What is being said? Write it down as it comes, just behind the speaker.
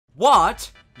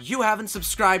What? You haven't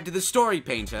subscribed to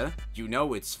TheStoryPainter? You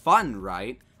know it's fun,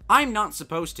 right? I'm not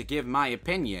supposed to give my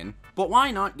opinion, but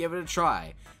why not give it a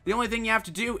try? The only thing you have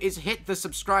to do is hit the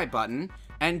subscribe button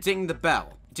and ding the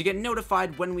bell to get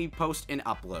notified when we post and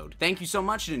upload. Thank you so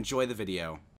much and enjoy the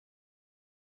video.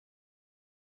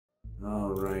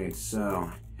 Alright,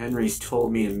 so Henry's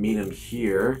told me to meet him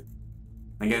here.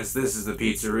 I guess this is the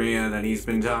pizzeria that he's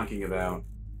been talking about.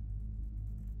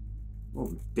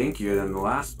 Well, dinkier than the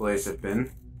last place I've been.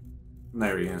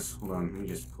 There he is. Hold on, let me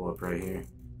just pull up right here.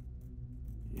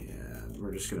 Yeah,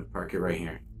 we're just gonna park it right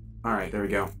here. Alright, there we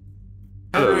go.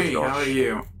 Hello, Henry, Josh. how are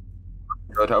you?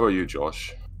 Good, how are you,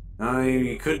 Josh?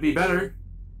 I could be better.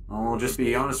 I'll just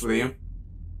be honest with you.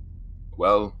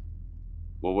 Well,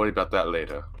 we'll worry about that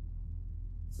later.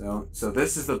 So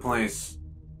this is the place.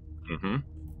 Mm-hmm.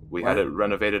 We What? had it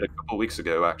renovated a couple weeks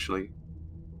ago, actually.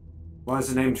 Why is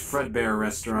it named Fredbear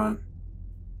Restaurant?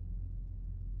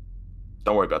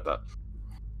 Don't worry about that.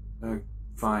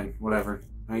 Fine, whatever.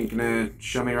 Are you gonna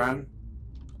show me around?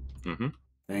 Mm-hmm.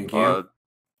 Thank you.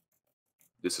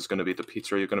 This is going to be the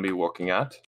pizzeria you're going to be working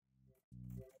at.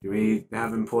 Do we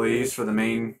have employees for the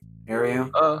main area?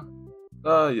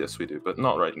 Yes we do, but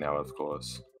not right now, of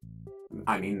course.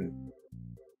 I mean,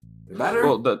 better?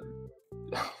 Well,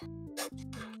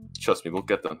 trust me, we'll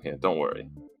get them here, don't worry.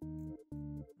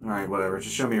 Alright, whatever,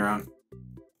 just show me around.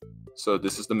 So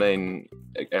this is the main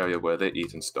area where they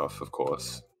eat and stuff, of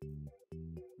course.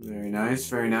 Very nice,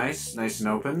 very nice. Nice and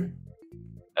open.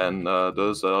 And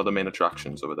those are the main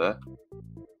attractions over there.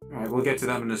 Alright, we'll get to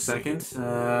them in a second.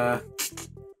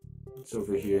 What's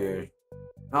over here?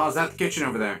 Oh, is that the kitchen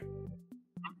over there?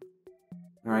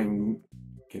 Alright,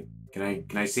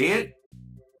 can I see it?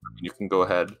 You can go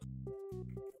ahead.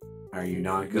 Are you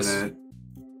not gonna...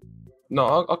 No,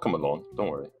 I'll come along, don't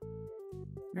worry.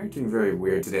 You're acting very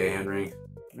weird today, Henry.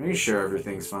 Are you sure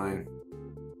everything's fine?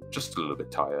 Just a little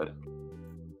bit tired.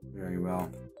 Very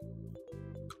well.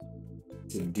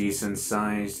 It's a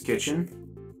decent-sized kitchen.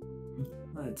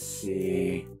 Let's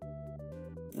see.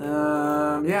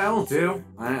 Yeah, it'll do.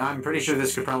 I'm pretty sure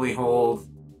this could probably hold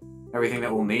everything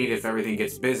that we'll need if everything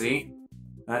gets busy.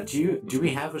 Do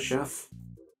we have a chef?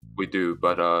 We do,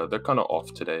 but they're kind of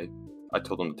off today. I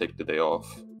told them to take the day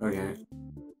off. Okay.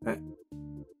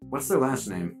 What's their last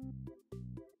name?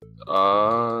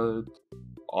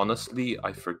 Honestly,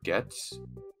 I forget.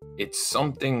 It's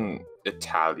something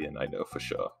Italian, I know for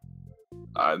sure.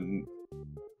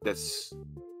 That's...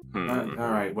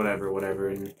 Alright, whatever.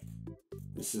 And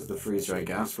this is the freezer, I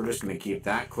guess. We're just gonna keep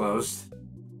that closed.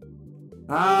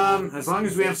 As long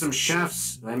as we have some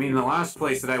chefs. I mean, the last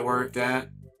place that I worked at,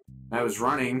 I was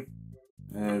running,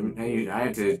 I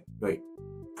had to, like,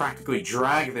 practically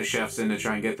drag the chefs in to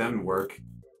try and get them to work.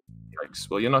 Yikes.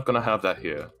 Well, you're not gonna have that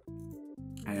here.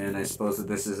 And I suppose that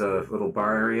this is a little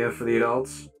bar area for the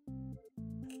adults?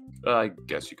 I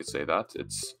guess you could say that.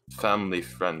 It's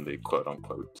family-friendly,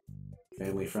 quote-unquote.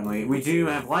 Family-friendly. We do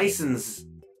have license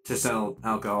to sell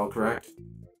alcohol, correct?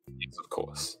 Yes, of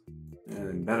course.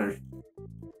 And better.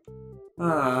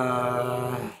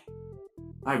 I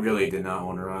really did not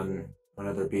want to run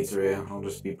another pizzeria. I'll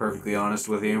just be perfectly honest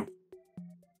with you.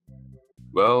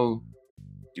 Well,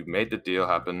 you made the deal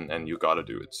happen, and you gotta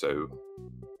do it, so...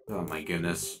 Oh my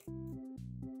goodness.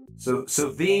 So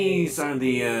these are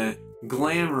the,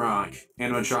 Glamrock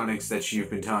animatronics that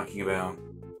you've been talking about.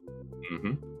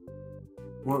 Mm-hmm.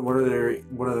 What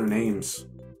are their names?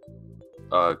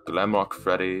 Glamrock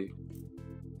Freddy,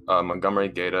 Montgomery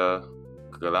Gator,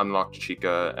 Glamrock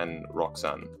Chica, and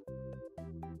Roxanne.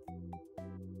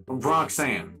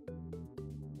 Roxanne.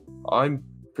 I'm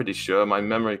pretty sure. My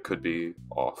memory could be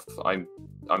off. I'm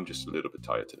just a little bit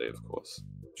tired today, of course.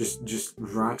 Just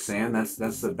Roxanne? That's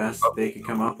the best they could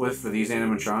come up with for these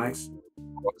animatronics?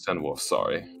 Roxanne Wolf,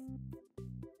 sorry.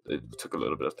 It took a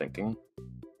little bit of thinking.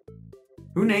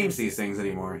 Who names these things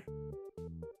anymore?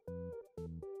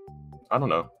 I don't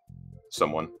know.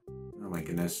 Someone. Oh my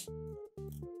goodness.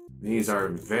 These are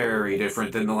very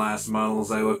different than the last models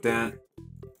I looked at.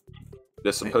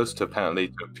 They're supposed to apparently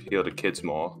to appeal to kids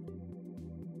more.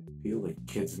 Appeal to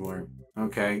kids more.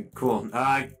 Okay, cool.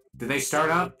 Did they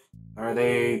start up? Are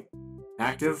they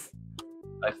active?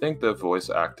 I think they're voice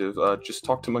active. Just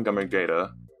talk to Montgomery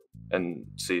Gator and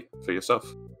see for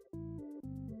yourself.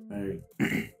 Are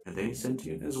they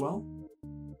sentient as well?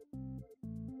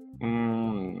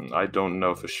 I don't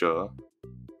know for sure,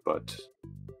 but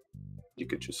you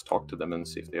could just talk to them and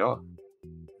see if they are.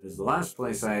 Because the last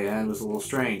place I had was a little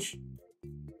strange.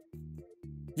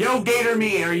 Yo, Gator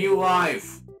me, are you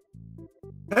live?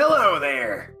 Hello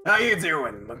there! How you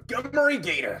doing? Montgomery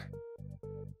Gator.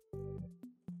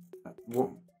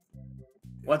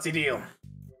 What's the deal?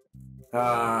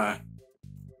 I'm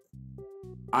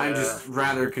just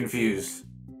rather confused.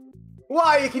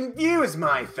 Why are you confused,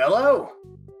 my fellow?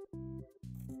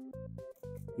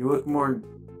 You look more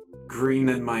green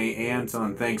than my aunt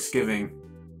on Thanksgiving.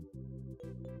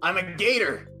 I'm a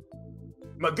Gator.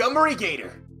 Montgomery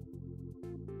Gator.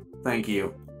 Thank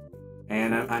you.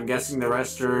 And I'm guessing the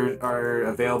rest are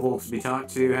available to be talked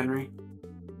to, Henry?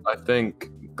 I think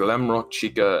Glamrock,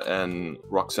 Chica, and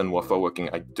Roxanne Wolf are working.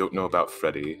 I don't know about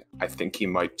Freddy. I think he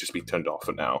might just be turned off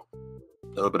for now. A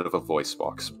little bit of a voice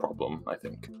box problem, I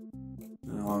think.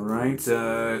 Alright,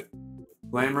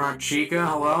 Glamrock Chica,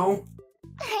 hello?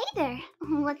 Hey there,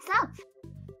 what's up?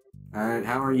 Alright,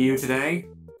 how are you today?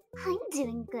 I'm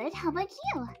doing good, how about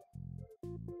you?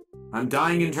 I'm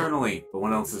dying internally, but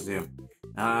what else is new?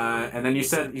 And then you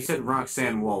said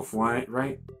Roxanne Wolf, why,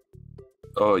 right?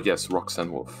 Oh, yes,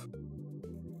 Roxanne Wolf.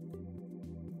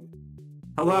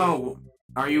 Hello,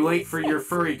 are you late for your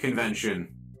furry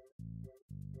convention?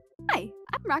 Hi,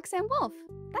 I'm Roxanne Wolf.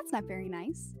 That's not very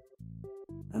nice.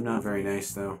 I'm not very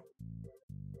nice, though.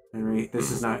 Henry,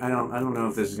 this is not, I don't know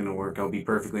if this is gonna work, I'll be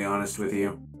perfectly honest with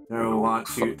you.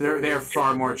 They're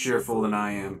far more cheerful than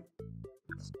I am.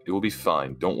 It will be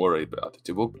fine. Don't worry about it.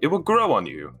 It will grow on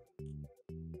you.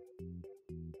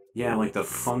 Yeah, like the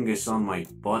fungus on my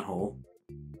butthole.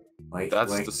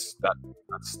 That's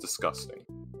disgusting.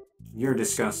 You're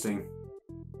disgusting.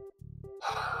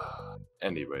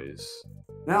 Anyways.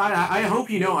 No, I hope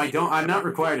you know I'm not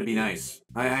required to be nice.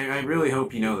 I really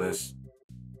hope you know this.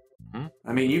 Hmm?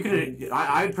 I mean, you could.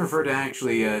 I'd prefer to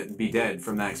actually be dead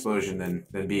from that explosion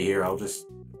than be here.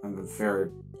 I'm a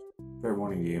fair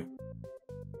warning to you.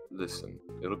 Listen,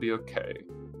 it'll be okay.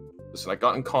 Listen, I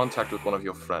got in contact with one of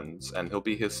your friends, and he'll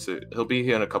be here soon. He'll be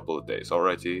here in a couple of days,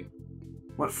 alrighty?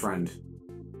 What friend?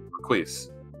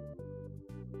 Please.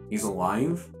 He's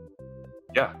alive?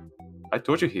 Yeah. I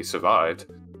told you he survived.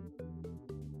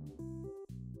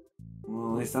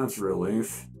 Well, at least that's a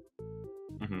relief.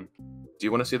 Mm-hmm. Do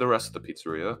you want to see the rest of the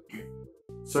pizzeria?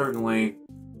 Certainly.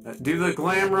 Do the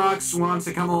Glamrocks want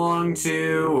to come along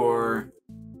too, or...?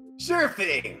 Sure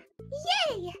thing.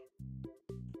 Yay!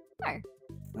 Sure.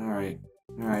 Alright.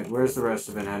 Where's the rest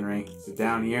of it, Henry? Is it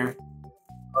down here?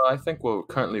 I think we're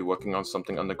currently working on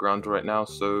something underground right now,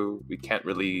 so we can't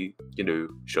really,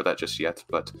 show that just yet,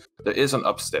 but there is an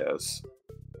upstairs.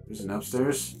 There's an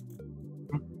upstairs?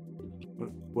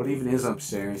 What even is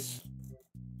upstairs?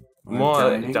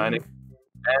 More dining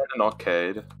and an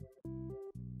arcade.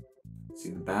 See,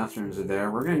 the bathrooms are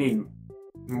there. We're gonna need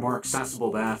more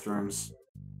accessible bathrooms.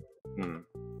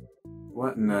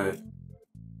 What in the...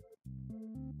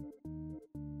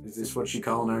 Is this what you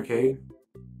call an arcade?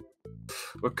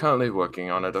 We're currently working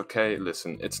on it, okay?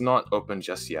 Listen, it's not open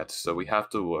just yet, so we have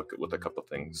to work with a couple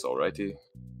things, alrighty?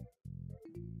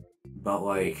 But,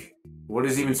 like, what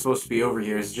is even supposed to be over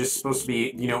here? Is it just supposed to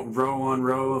be, row on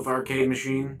row of arcade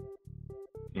machine?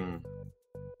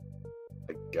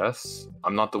 I guess.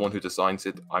 I'm not the one who designs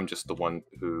it, I'm just the one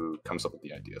who comes up with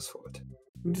the ideas for it.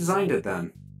 Who designed it,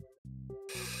 then?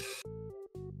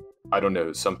 I don't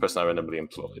know, some person I randomly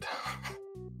employed.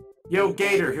 Yo,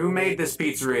 Gator, who made this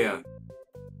pizzeria?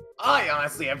 I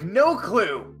honestly have no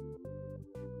clue.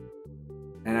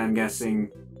 And I'm guessing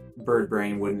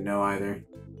Birdbrain wouldn't know either.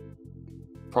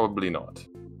 Probably not.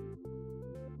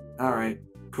 Alright,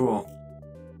 cool.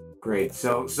 Great.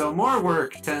 So more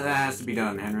work that has to be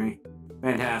done, Henry.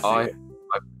 Fantastic.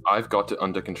 I've got it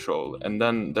under control, and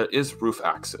then there is roof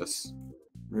access.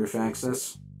 Roof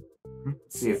access?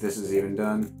 Let's see if this is even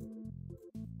done.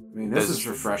 I mean, this is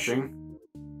refreshing.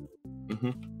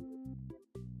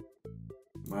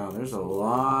 Wow, there's a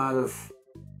lot of...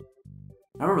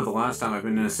 I remember the last time I've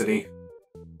been in a city.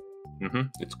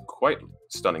 It's quite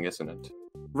stunning, isn't it?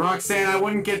 Roxanne, I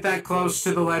wouldn't get that close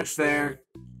to the ledge there.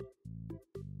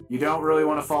 You don't really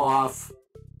want to fall off.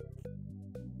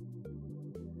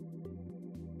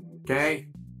 Okay?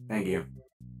 Thank you.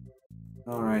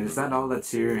 Alright, is that all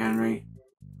that's here, Henry?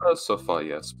 So far,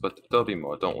 yes, but there'll be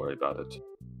more, don't worry about it.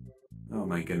 Oh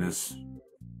my goodness.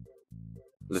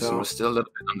 Listen, we're still a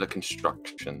little bit under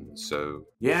construction, so...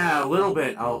 Yeah, a little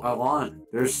bit. A lot.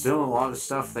 There's still a lot of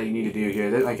stuff that you need to do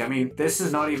here. Like, I mean, this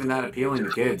is not even that appealing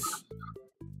to kids.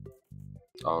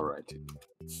 Alrighty.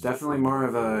 It's definitely more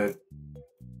of a...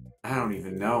 I don't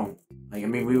even know. Like, I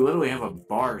mean, we literally have a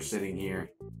bar sitting here.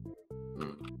 I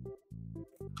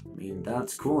mean,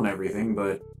 that's cool and everything,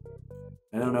 but...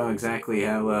 I don't know exactly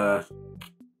how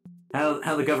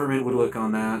the government would look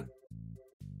on that.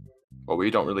 Well,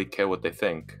 we don't really care what they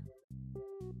think.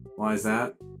 Why is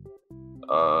that?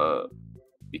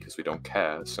 Because we don't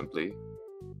care, simply.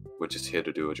 We're just here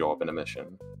to do a job and a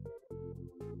mission.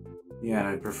 Yeah, and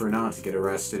I'd prefer not to get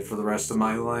arrested for the rest of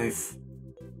my life.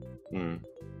 Hmm.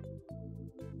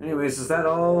 Anyways, is that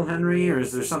all, Henry, or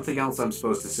is there something else I'm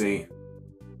supposed to see?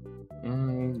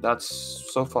 That's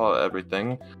so far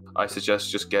everything. I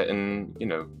suggest just get in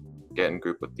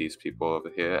group with these people over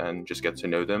here and just get to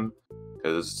know them,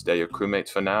 because they're your crewmates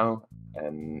for now,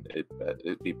 and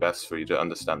it'd be best for you to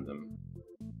understand them.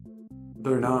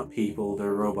 They're not people,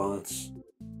 they're robots.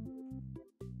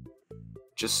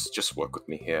 Just work with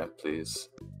me here, please.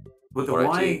 But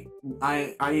Alrighty.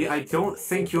 why? I don't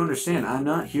think you understand. I'm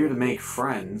not here to make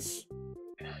friends.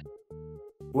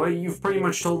 What you've pretty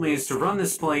much told me is to run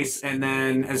this place, and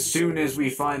then as soon as we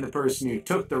find the person who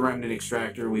took the remnant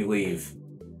extractor, we leave.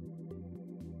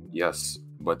 Yes,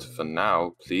 but for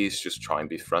now, please just try and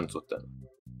be friends with them.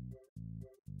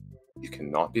 You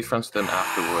cannot be friends with them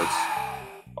afterwards.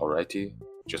 Alrighty?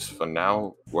 Just for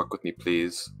now, work with me,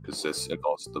 please, because this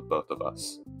involves the both of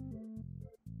us.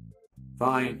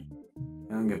 Fine.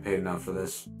 I don't get paid enough for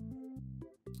this.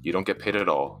 You don't get paid at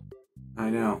all. I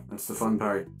know, that's the fun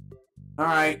part.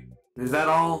 Alright, is that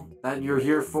all that you're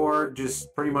here for?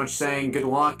 Just pretty much saying good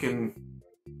luck and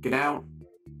get out?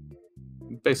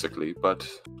 Basically, but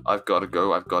I've got to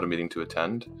go. I've got a meeting to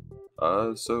attend.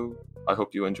 So I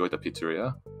hope you enjoy the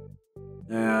pizzeria.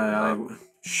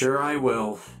 Sure I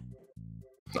will.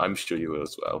 I'm sure you will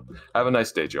as well. Have a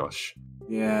nice day, Josh.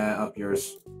 Yeah, up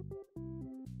yours.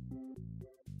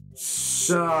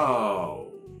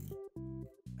 So...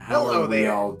 How Hello are we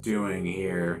there. all doing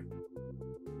here?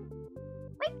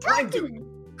 I'm doing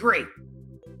great.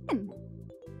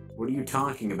 What are you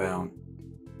talking about?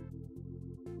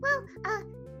 Well,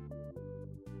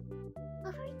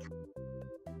 what were we talking?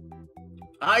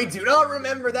 I do not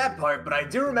remember that part, but I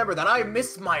do remember that I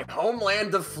missed my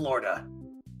homeland of Florida.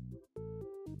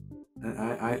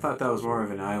 I thought that was more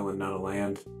of an island, not a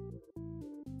land.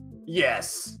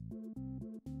 Yes.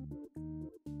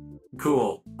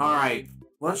 Cool. Alright.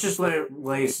 Let's just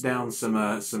lay down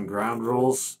some ground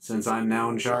rules, since I'm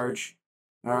now in charge.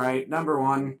 Alright, number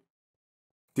 1.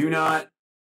 Do not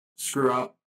screw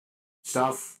up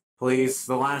stuff, please.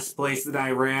 The last place that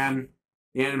I ran,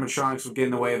 the animatronics would get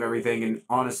in the way of everything and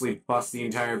honestly bust the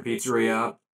entire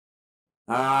pizzeria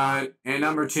up. And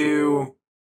number 2,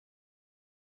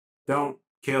 don't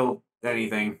kill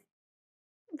anything.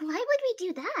 Why would we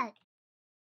do that?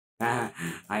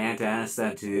 I had to ask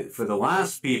that for the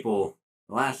last people,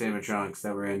 the last animatronics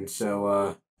that were in,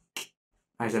 so,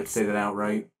 I just have to say that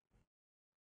outright.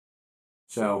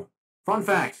 So, fun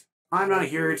fact, I'm not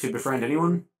here to befriend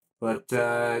anyone, but,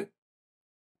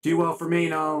 do well for me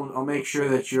and I'll make sure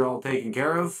that you're all taken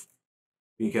care of,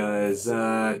 because,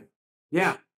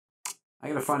 yeah, I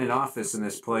gotta find an office in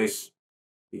this place,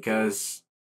 because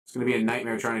it's gonna be a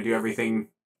nightmare trying to do everything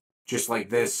just like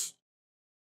this.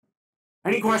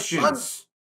 Any questions?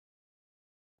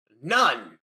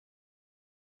 None.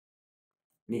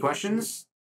 Any questions?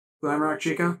 Glamrock,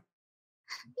 Chica?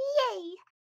 Yay!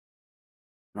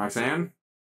 Roxanne?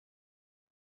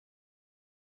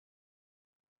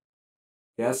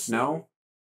 Yes? No?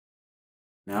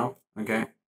 No? Okay.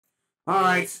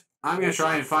 Alright, I'm gonna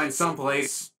try and find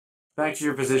someplace. Back to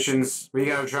your positions. We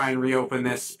gotta try and reopen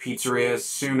this pizzeria as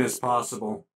soon as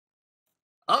possible.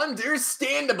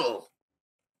 Understandable.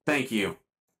 Thank you.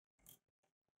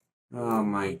 Oh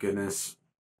my goodness.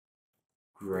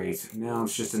 Great. Now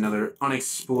it's just another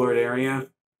unexplored area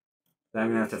that I'm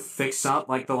gonna have to fix up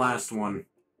like the last one.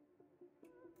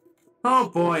 Oh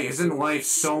boy, isn't life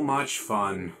so much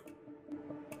fun?